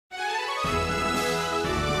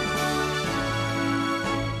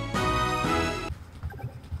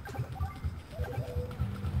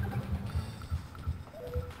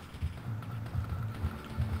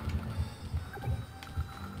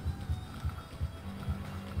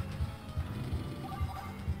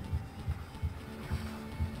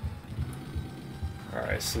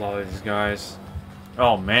get slow, these guys.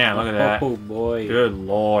 Oh man, look at that. Oh boy. Good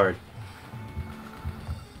lord.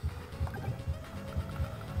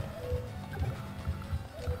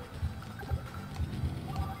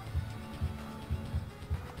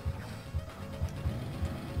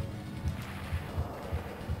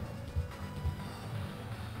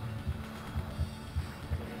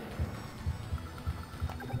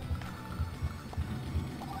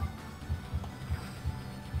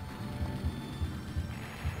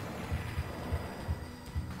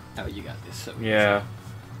 Oh, you got this. So Yeah.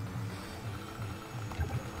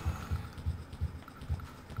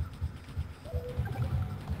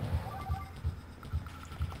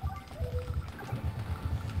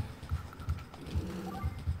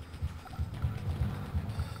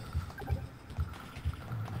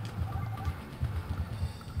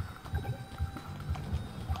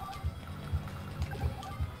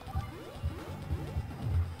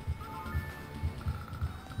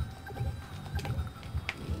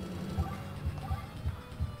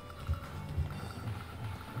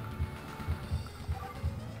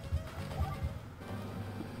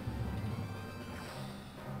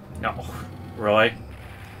 No. Really?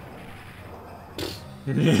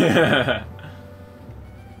 Yeah.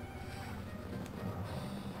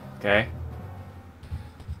 Okay.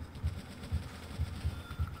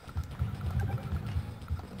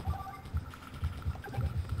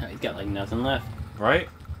 Oh, he's got like nothing left. Right?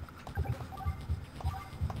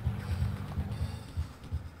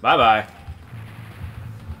 Bye-bye.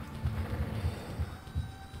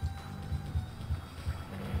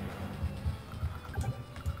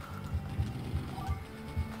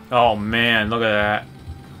 Oh man, look at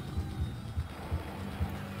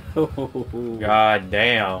that. God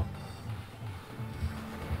damn.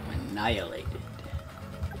 Annihilated.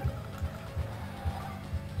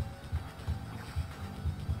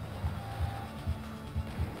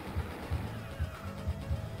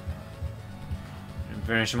 And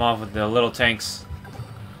finish him off with the little tanks.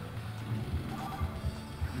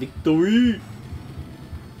 Victory!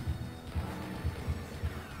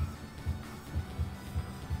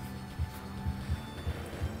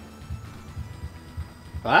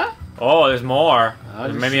 What? Oh, there's more. Oh,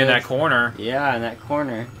 There's this maybe in that shit. corner. Yeah, in that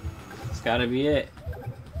corner. It's gotta be it.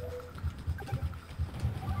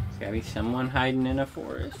 There's gotta be someone hiding in a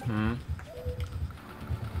forest. Hmm.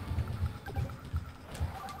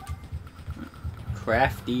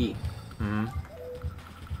 Crafty. Hmm.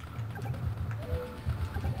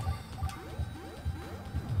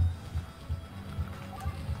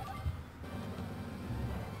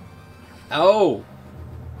 Oh!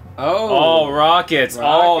 Oh, Oh! rockets. Rocket.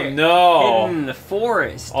 Oh no. Hidden in the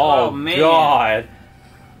forest. Oh, man. god.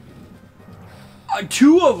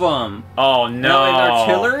 Two of them! Oh Like no.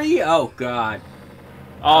 artillery? Oh god.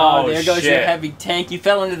 Oh, there goes your shit. heavy tank. You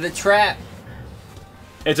fell into the trap.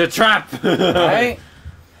 It's a trap. Right?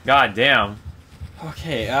 God damn.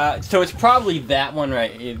 Okay, so it's probably that one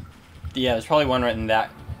right. Yeah, there's probably one right in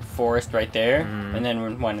that forest right there. Mm. And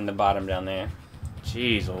then one in the bottom down there.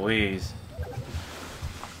 Jeez Louise.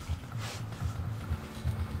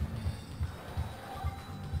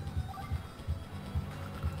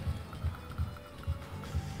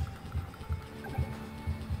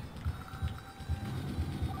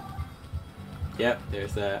 Yep,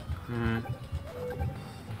 there's that. Hmm.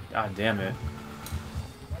 God damn it.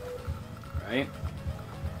 Right?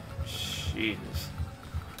 Jesus.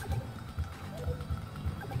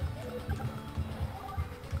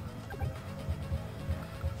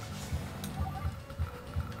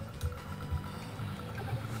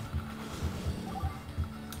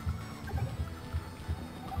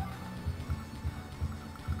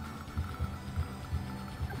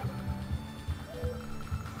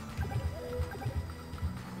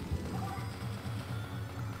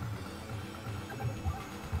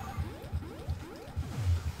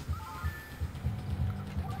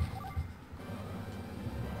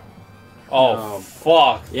 Oh, Oh.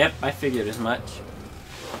 fuck. Yep, I figured as much.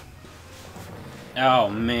 Oh,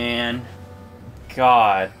 man.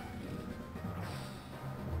 God.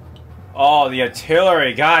 Oh, the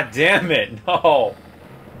artillery. God damn it. No.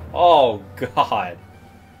 Oh, God.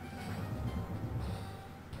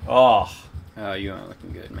 Oh. Oh, you aren't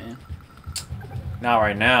looking good, man. Not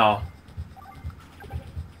right now.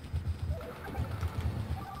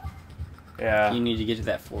 Yeah. You need to get to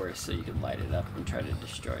that forest so you can light it up and try to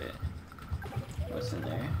destroy it. What's in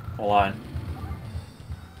there? Hold on.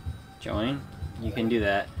 Join? You can do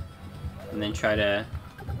that. And then try to...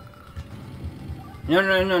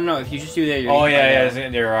 No. If you just do that, you're... Oh, yeah,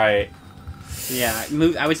 you're right. Yeah,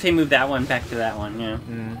 move. I would say move that one back to that one, yeah.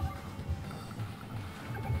 Mm.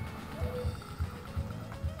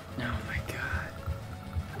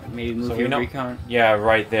 Maybe move So we your know- recon. Yeah,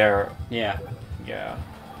 right there. Yeah. Yeah.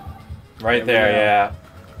 Right There we there, go. yeah.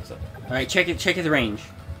 So, All right, check it. Check his range.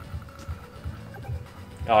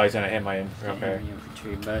 oh, he's gonna hit my okay. Yeah,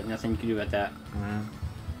 infantry, but nothing you can do about that. Mhm.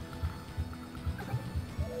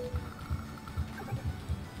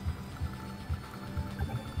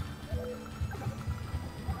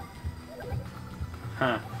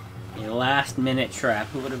 Huh. A last-minute trap.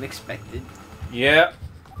 Who would have expected? Yep.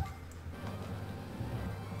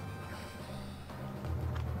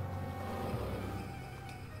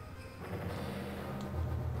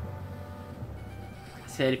 I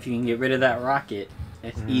said if you can get rid of that rocket,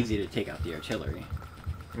 it's Mhm. easy to take out the artillery.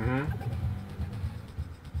 Mm-hmm.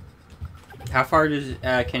 How far does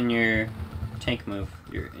can your tank move?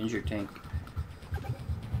 Your injured tank?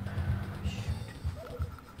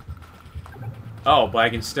 Oh, but I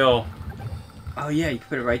can still. Oh yeah, you can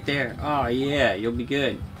put it right there. Oh yeah, you'll be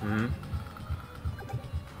good. Mm-hmm.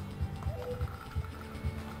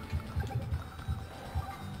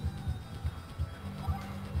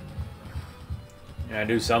 Yeah, I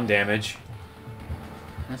do some damage.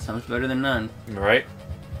 That sounds better than none. Right?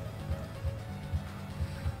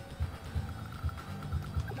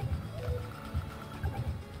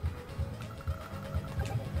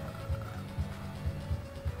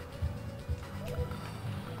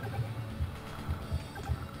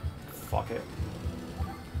 Fuck it.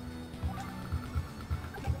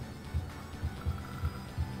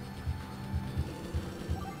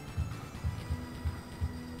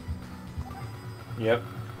 Yep.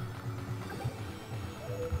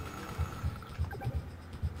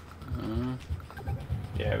 Mm,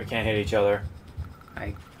 Yeah, we can't hit each other.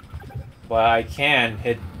 I But I can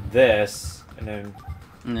hit this, and then...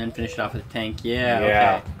 and then finish it off with a tank. Yeah.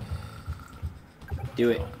 Yeah. Okay. Do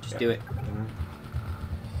it. Just do it. Mhm.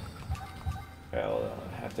 Okay, I'll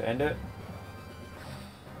have to end it.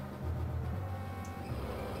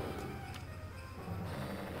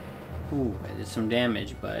 Ooh, I did some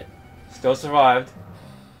damage, but Still survived.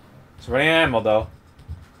 It's running out of ammo, though.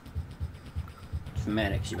 it's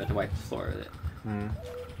medics. You're about to wipe the floor with it. Hmm.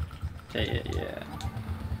 Yeah.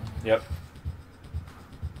 Yep.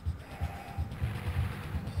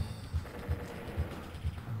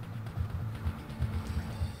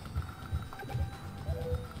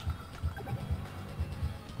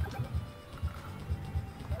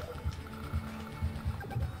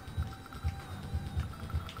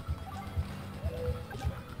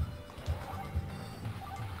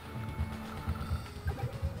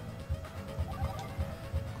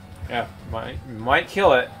 Yeah, might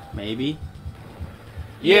kill it. Maybe.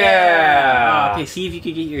 Yeah! Oh, okay, see if you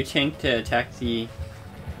could get your tank to attack the...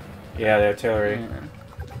 Yeah, the artillery.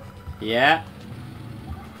 Yeah.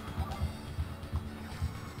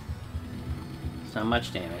 It's not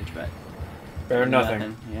much damage, but... Better than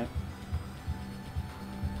nothing. Yep.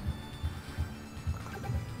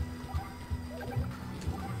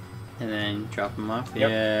 And then drop them off. Yep.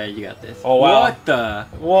 Yeah, you got this. Oh, wow. What the?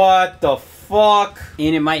 What the fuck?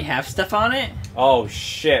 And it might have stuff on it? Oh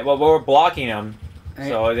shit! Well, we're blocking them, Right.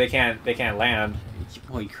 so they can't land.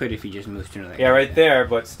 Well, you could if you just moved to another Yeah, right there,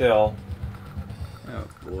 but still, Oh,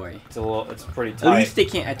 boy. it's pretty At tight. least they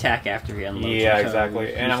can't attack after he unloads. Yeah, so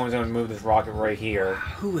exactly. And he's- I'm going to move this rocket right here.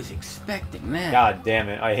 Who was expecting that? God damn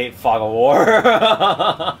it! I hate fog of war.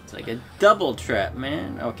 It's like a double trap,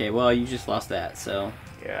 man. Okay, well, you just lost that, so...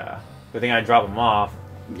 Yeah. Good thing I drop them off.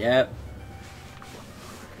 Yep.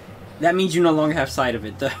 That means you no longer have sight of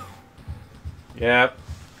it, though. Yep.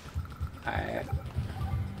 Alright.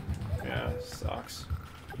 Yeah, sucks.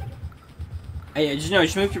 Hey,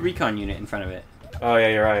 just move your recon unit in front of it. Oh yeah,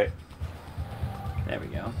 you're right. There we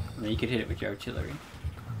go. And then you could hit it with your artillery.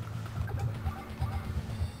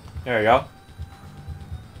 There you go.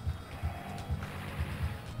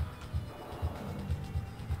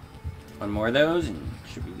 One more of those, and you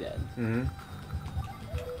should be dead. Mm-hmm.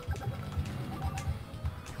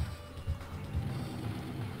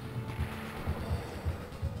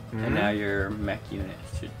 And now your mech unit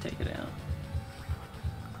should take it out.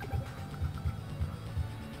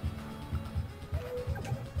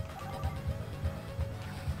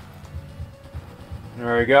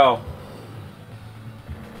 There we go.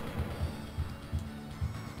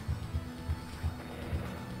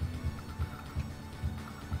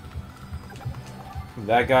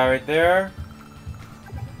 That guy right there.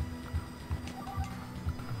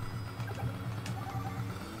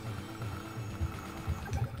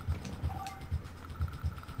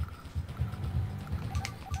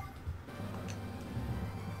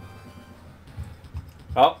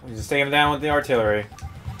 Oh, we just take him down with the artillery.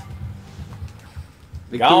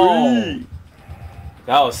 Victory! Gone.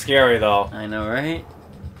 That was scary though. I know, right?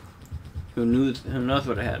 Who knows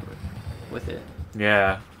what I had with it.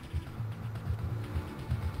 Yeah.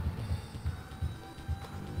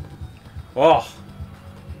 Oh.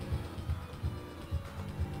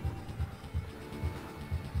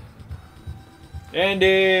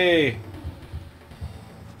 Andy!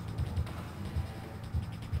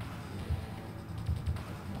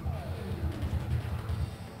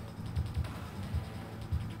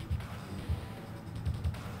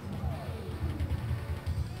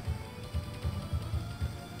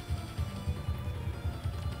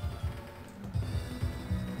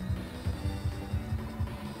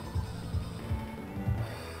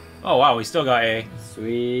 Oh wow, we still got A.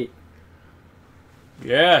 Sweet.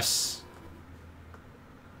 Yes!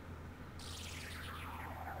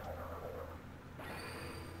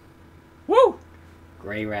 Woo!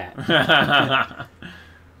 Gray rat.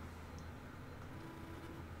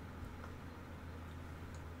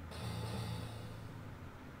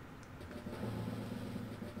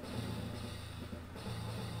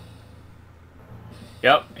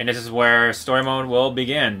 Yep, and this is where story mode will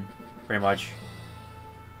begin, pretty much.